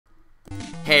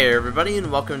Hey everybody,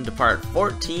 and welcome to part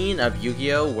 14 of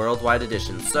Yu-Gi-Oh! Worldwide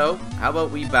Edition. So, how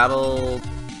about we battle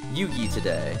Yugi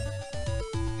today?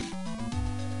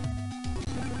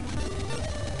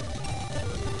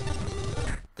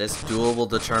 This duel will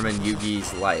determine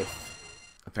Yugi's life.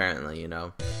 Apparently, you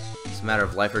know. It's a matter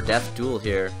of life or death duel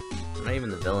here. I'm not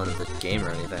even the villain of the game or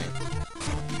anything.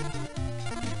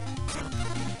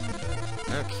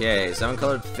 Okay,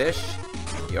 7-colored fish.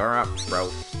 You're up, bro.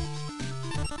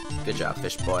 Good job,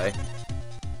 fish boy.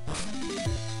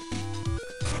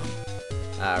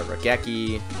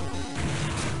 Rageki.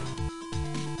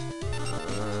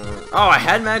 Oh, I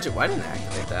had magic. Why didn't I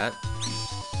activate that?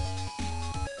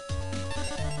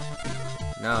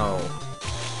 No.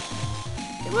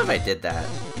 Can't believe I did that.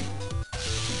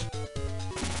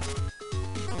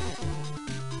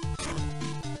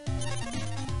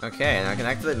 Okay, and I can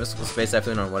activate Mystical Space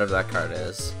Typhoon on whatever that card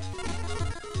is.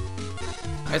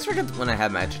 I just forget when I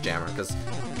have Magic Jammer, because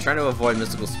I'm trying to avoid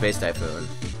Mystical Space Typhoon.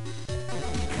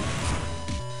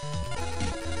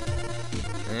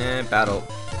 And Battle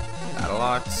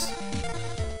Locks.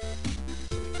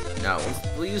 No,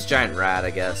 we'll use Giant Rat, I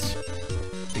guess,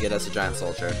 to get us a Giant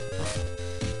Soldier.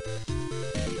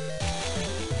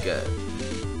 Good.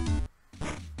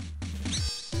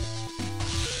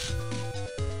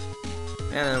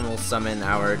 And then we'll summon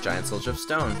our Giant Soldier of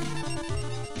Stone.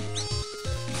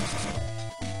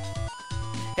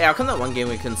 Hey, how come that one game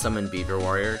we couldn't summon Beaver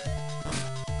Warrior?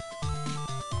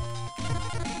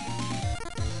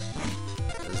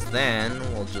 Because then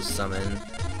we'll just summon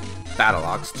Battle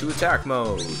Ox to attack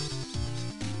mode.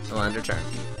 We'll end our turn.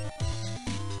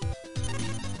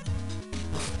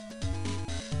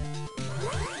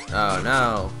 Oh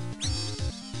no.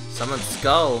 Summon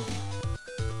Skull.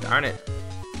 Darn it.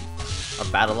 Our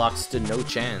Battle Ox stood no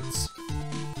chance.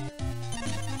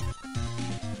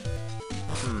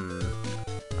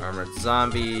 Armored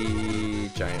Zombie,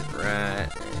 Giant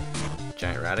Rat,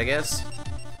 I guess?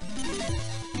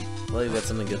 Well, we'll get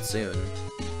something good soon.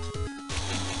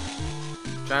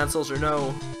 Giant Soldier,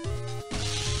 no!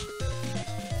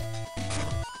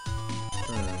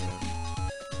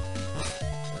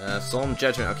 Solemn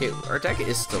Judgment. Okay, our deck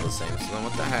is still the same, so then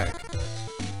what the heck?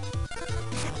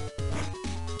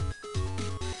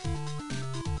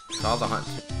 Call the Hunt.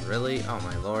 Really? Oh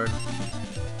my lord.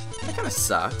 That kinda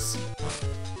sucks.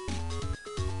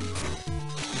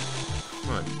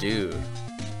 Oh, dude.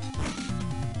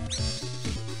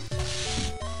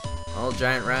 Oh,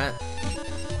 Giant Rat.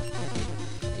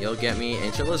 You'll get me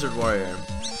Ancient Lizard Warrior.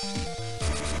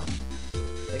 I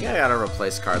think I gotta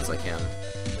replace cards like him.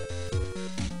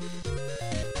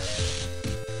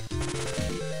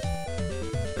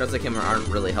 Cards like him aren't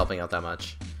really helping out that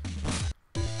much.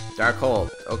 Dark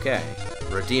Hold. Okay.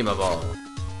 Redeemable.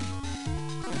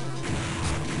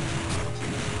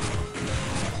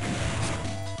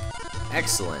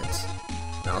 Excellent.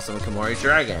 Now summon Komori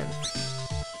Dragon.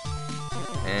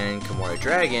 And Komori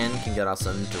Dragon can get off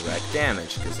some direct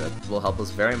damage, because that will help us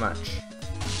very much.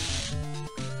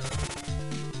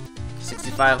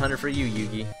 6,500 for you,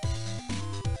 Yugi.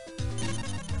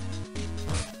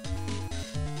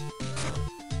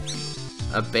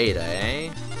 A beta, eh?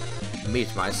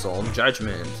 Meet my solemn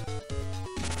judgment.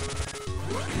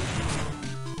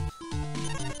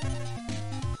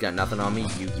 Got nothing on me,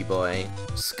 Yugi boy.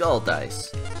 Skull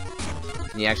Dice.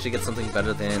 Can you actually get something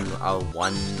better than a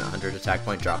 100 attack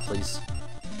point drop, please?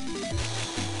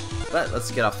 But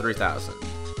let's get off 3,000.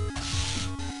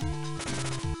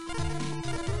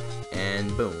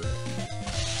 And boom.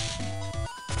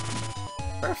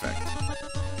 Perfect.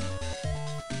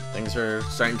 Things are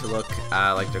starting to look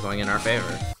like they're going in our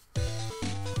favor.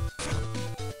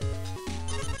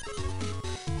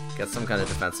 Get some kind of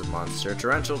defensive monster.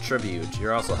 Torrential Tribute,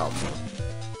 you're also helpful.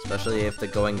 Especially if the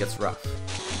going gets rough.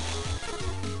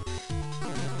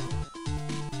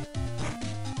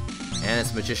 And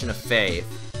it's Magician of Faith.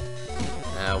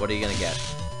 What are you gonna get?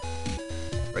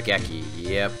 Rageki.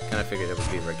 Yep, kinda figured it would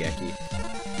be Rageki.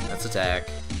 Let's attack.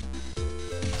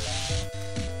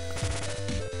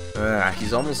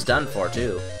 He's almost done for,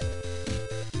 too.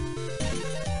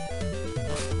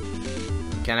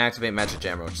 Can't activate Magic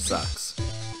Jammer, which sucks.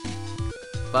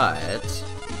 But...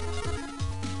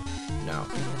 no.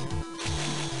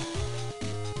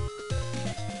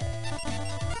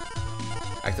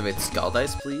 Activate Skull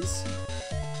Dice, please.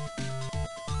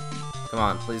 Come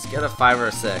on, please get a 5 or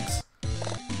a 6.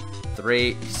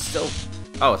 3, still...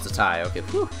 oh, it's a tie, okay,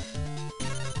 whew.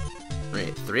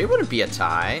 Wait, 3 wouldn't be a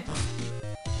tie.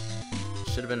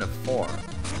 Should have been a 4.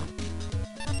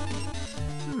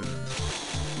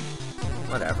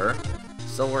 Whatever.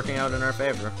 Still working out in our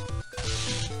favor.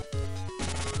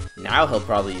 Now he'll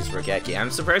probably use Regeki.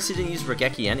 I'm surprised he didn't use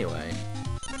Regeki anyway.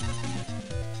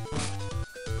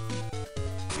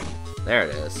 There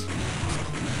it is.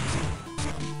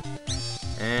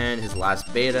 And his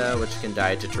last beta, which can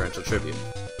die to Torrential Tribute.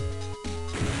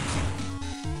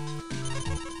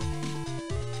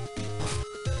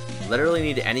 Literally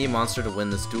need any monster to win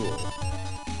this duel.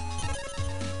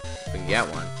 If we can get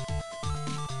one.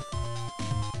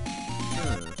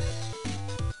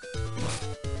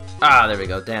 Ah, there we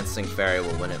go. Dancing Fairy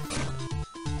will win it.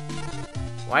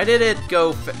 Why did it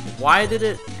go? Why did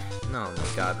it? Oh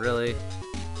my god, really?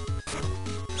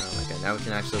 Oh my god, now we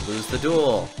can actually lose the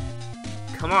duel.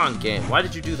 Come on, game. Why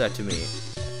did you do that to me?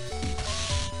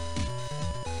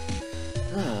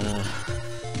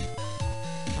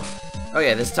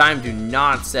 Okay, this time do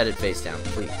not set it face down,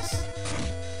 please.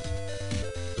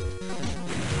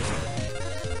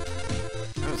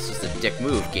 That was just a dick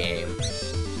move, game.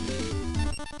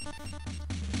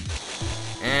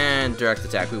 And direct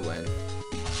attack, we win.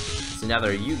 It's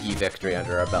another Yugi victory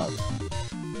under our belt.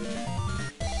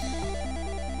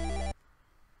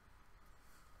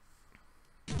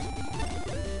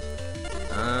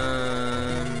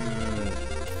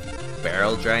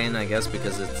 Barrel Drain, I guess,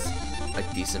 because it's a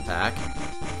decent pack.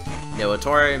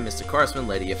 Noatori, Mystic Horseman,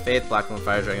 Lady of Faith, Blackland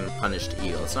Fire Dragon, and Punished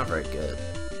Eel. It's not very good.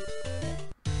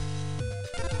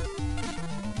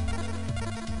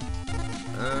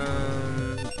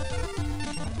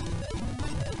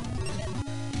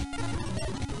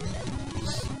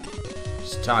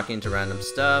 Just talking to random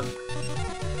stuff.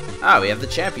 Ah, we have the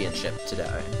championship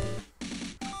today.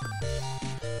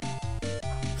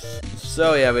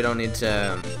 So yeah, we don't need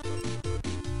to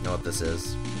know what this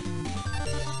is.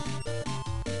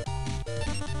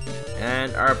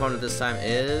 And our opponent this time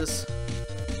is...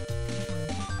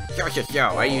 Yo,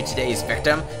 are you today's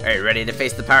victim? Are you ready to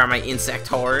face the power of my insect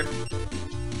horde?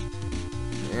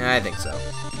 Yeah, I think so.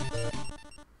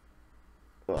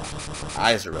 Ugh.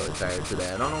 Eyes are really tired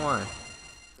today, I don't know why.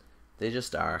 They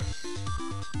just are.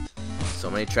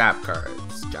 So many trap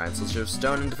cards. Giant Soldier of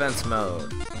Stone in defense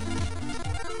mode.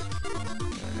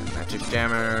 Magic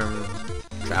Jammer,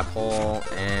 Trap Hole,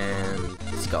 and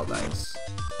Skull Dice.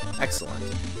 Excellent.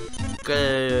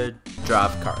 Good draw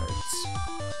of cards.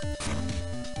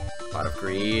 Pot of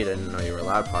Greed. I didn't know you were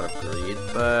allowed Pot of Greed,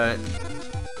 but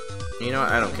you know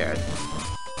what? I don't care.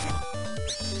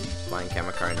 Flying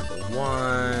Kamakari number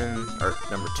 1, or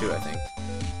number 2, I think.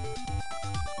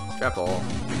 Trap Hole.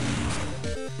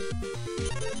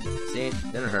 See,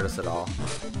 didn't hurt us at all.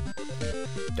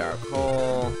 Dark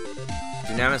Hole.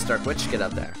 Dunamis Dark Witch, get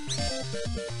up there.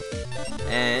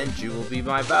 And you will be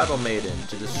my battle maiden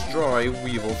to destroy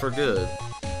Weevil for good.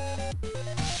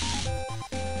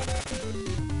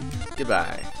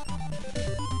 Goodbye.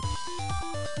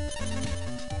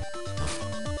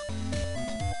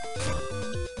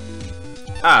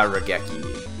 Ah, Regeki.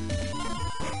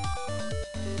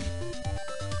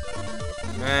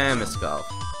 And Miss Golf.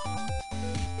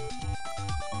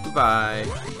 Goodbye.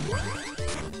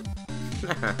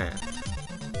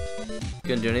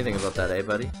 Couldn't do anything about that, eh,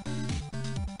 buddy?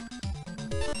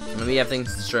 And we have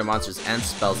things to destroy monsters and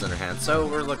spells in our hand, so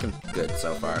we're looking good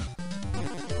so far.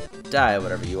 Die,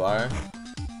 whatever you are.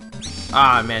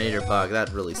 Ah, Man-Eater Bug,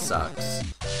 that really sucks.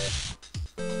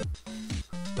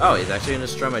 Oh, he's actually gonna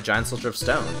destroy my Giant Soldier of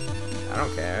Stone. I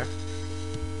don't care.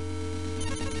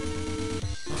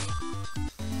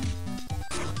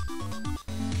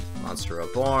 Monster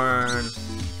Reborn.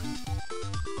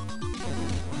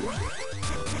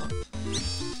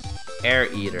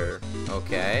 Air Eater.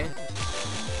 Okay.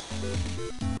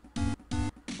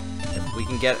 If we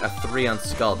can get a 3 on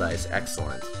Skull Dice,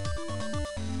 excellent.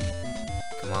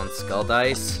 Come on, Skull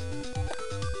Dice.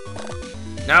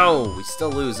 No! We still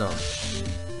lose them.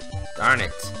 Darn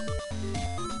it.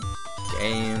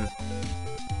 Game.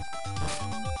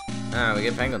 Ah, we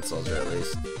get Penguin Soldier at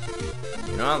least.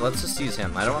 You know what? Let's just use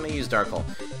him. I don't want to use Dark Hole.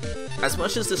 As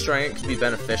much as destroying it could be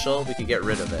beneficial, we could get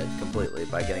rid of it completely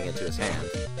by getting into his hand.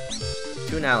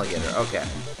 To an alligator. Okay.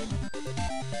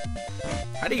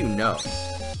 How do you know?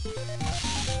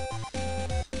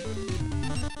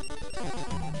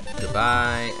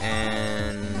 Goodbye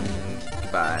and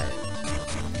goodbye.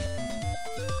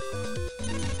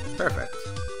 Perfect.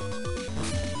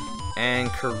 And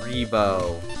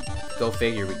Karibo. Go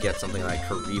figure we get something like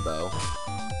Karibo.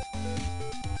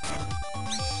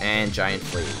 And Giant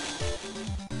Flea.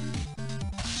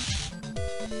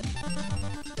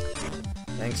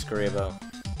 Thanks, Karibo.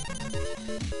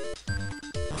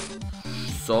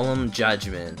 Solemn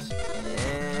Judgment.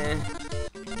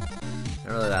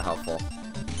 Not really that helpful.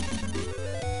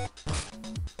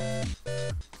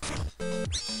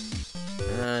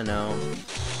 No.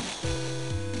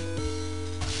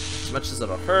 as much as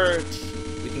it'll hurt,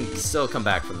 we can still come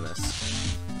back from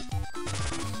this.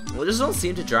 We just don't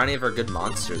seem to draw any of our good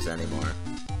monsters anymore.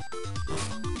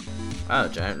 Oh,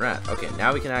 giant rat. Okay,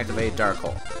 now we can activate Dark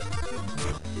Hole.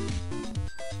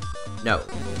 No.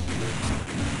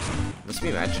 Must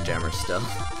be Magic Jammer still.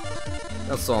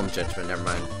 No Solemn Judgment, never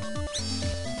mind.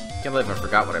 Can't believe I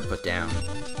forgot what I put down.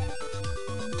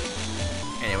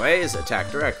 Anyways,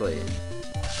 attack directly.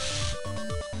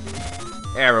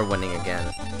 Yeah, we're winning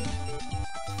again.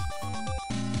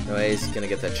 Anyways, he's gonna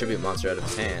get that tribute monster out of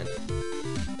his hand.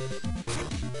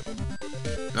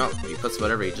 No, he puts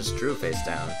whatever he just drew face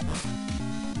down.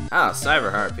 Ah,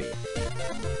 Cyber Harpy.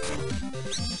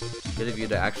 Good of you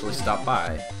to actually stop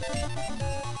by.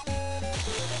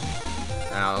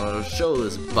 Now, show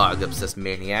this bug-obsessed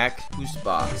maniac who's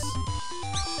boss.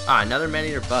 Ah, another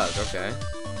man-eater bug, okay.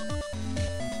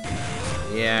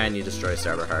 Yeah, and you destroy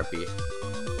Cyber Harpy.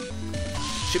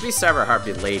 Should be Cyber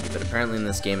Harpy Lady, but apparently in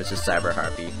this game it's just Cyber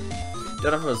Harpy.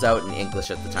 Don't know if it was out in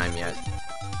English at the time yet.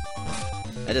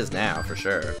 It is now, for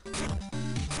sure.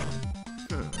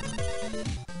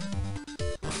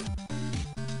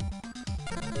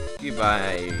 You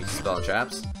buy spell and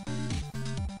traps.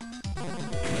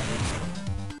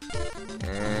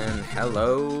 And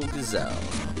hello, Gazelle.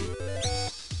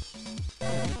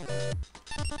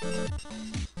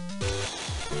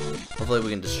 Hopefully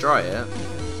we can destroy it.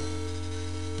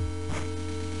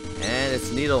 And it's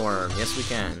Needleworm. Yes, we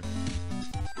can.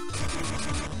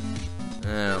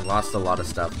 Lost a lot of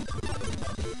stuff.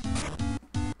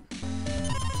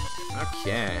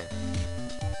 Okay.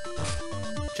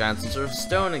 Giant Soldier of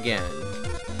Stone again.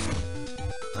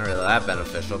 Not really that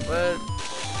beneficial, but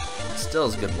still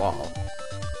is a good wall.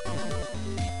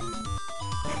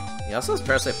 He also has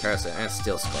Parasite, and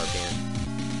Steel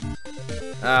Scorpion.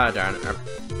 Ah, darn it. Our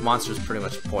monster's pretty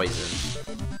much poisoned.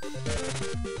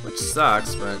 Which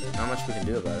sucks, but not much we can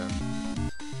do about it.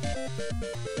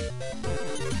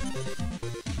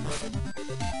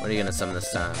 What are you gonna summon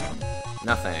this time?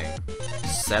 Nothing.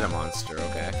 Set a monster,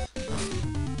 okay.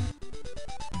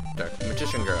 Dark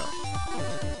Magician Girl.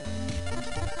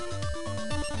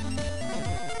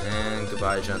 And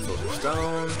goodbye, Giant Soldier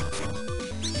Stone.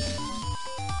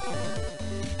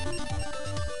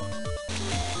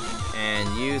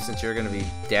 And you, since you're gonna be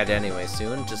dead anyway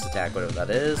soon, just attack whatever that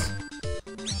is.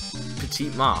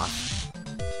 Petite Moth.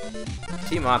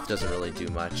 Petite Moth doesn't really do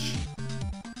much.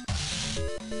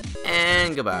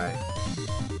 And goodbye.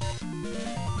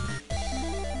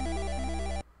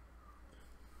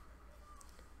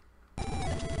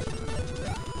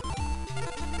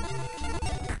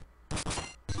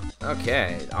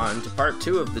 Okay, on to part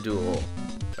 2 of the duel.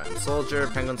 Giant Soldier,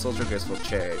 Penguin Soldier, Graceful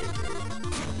Charity.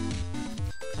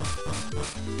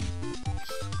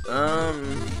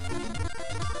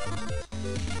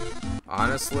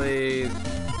 Honestly,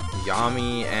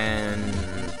 Yami and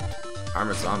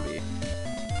Armored Zombie.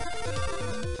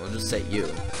 We'll just set you.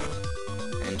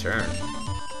 And turn.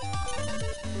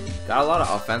 Got a lot of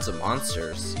offensive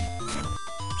monsters.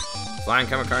 Flying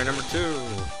Kamikari number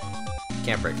 2.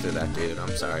 Can't break through that dude,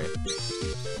 I'm sorry.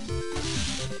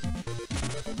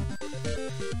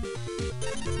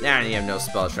 Now you have no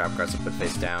spell trap cards to put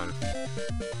face down.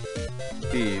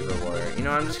 Beaver Warrior. You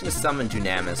know, I'm just gonna summon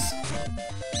Dunamis.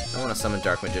 I don't want to summon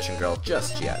Dark Magician Girl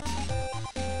just yet.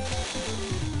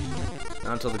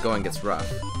 Not until the going gets rough.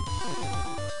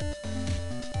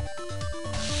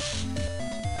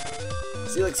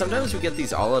 See, like, sometimes we get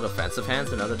these all-out offensive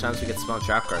hands, and other times we get spell and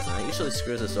trap cards, and that usually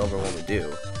screws us over when we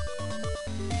do.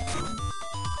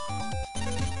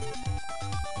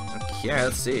 Okay,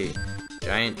 let's see.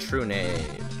 Giant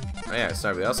Trunade. Oh yeah,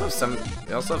 sorry, we also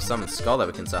have Summon Skull that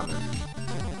we can summon.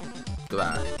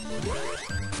 Goodbye.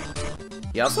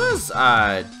 He also has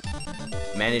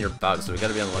Man-Eater Bug, so we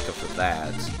gotta be on the lookout for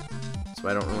that. So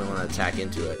I don't really want to attack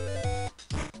into it.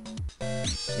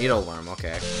 Needleworm,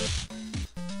 okay.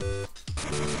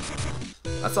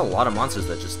 That's a lot of monsters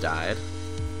that just died.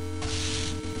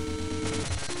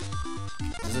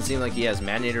 Doesn't seem like he has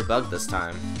Man-Eater Bug this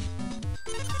time.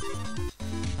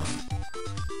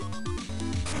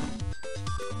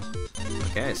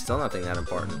 Okay, still nothing that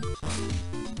important.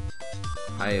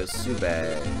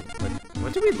 Hayosube.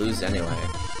 What did we lose anyway?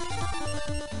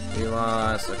 We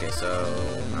lost... Okay, so...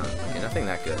 okay, nothing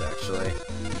that good, actually.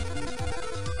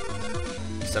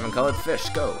 7-colored fish,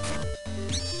 go!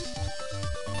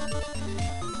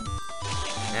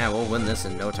 Yeah, we'll win this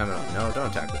in no time at all. No, don't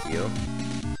attack with you.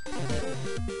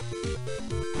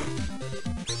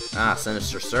 Ah,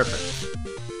 Sinister Serpent.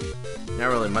 Not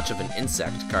really much of an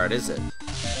insect card, is it?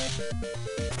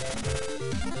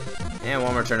 And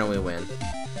one more turn and we win.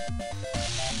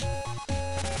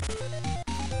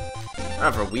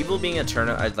 don't know, for Weevil being a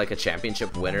tournament, like a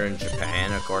championship winner in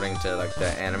Japan, according to like the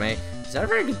anime, he's not a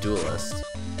very good duelist.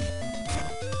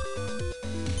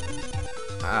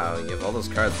 Wow, you have all those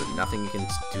cards, but nothing you can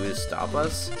do to stop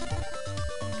us?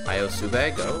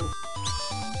 Ayosube, go.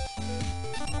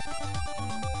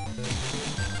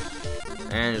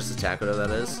 And just attack whatever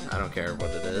that is. I don't care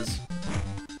what it is.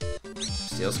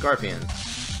 Steel Scorpion.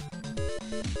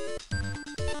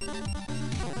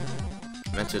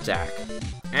 Meant to attack.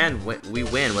 And we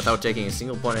win without taking a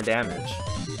single point of damage.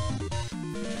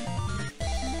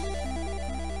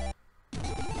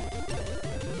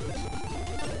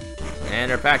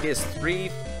 And our pack is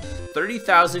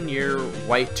 30,000 year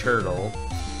white turtle,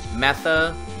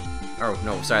 Metha, oh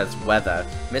no, sorry, that's Weather,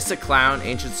 Mystic Clown,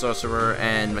 Ancient Sorcerer,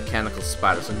 and Mechanical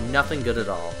Spider, so nothing good at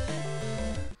all.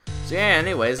 So yeah,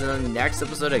 anyways, in the next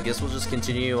episode, I guess we'll just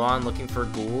continue on looking for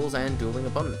ghouls and dueling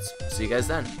opponents. See you guys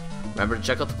then. Remember to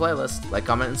check out the playlist, like,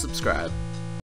 comment, and subscribe.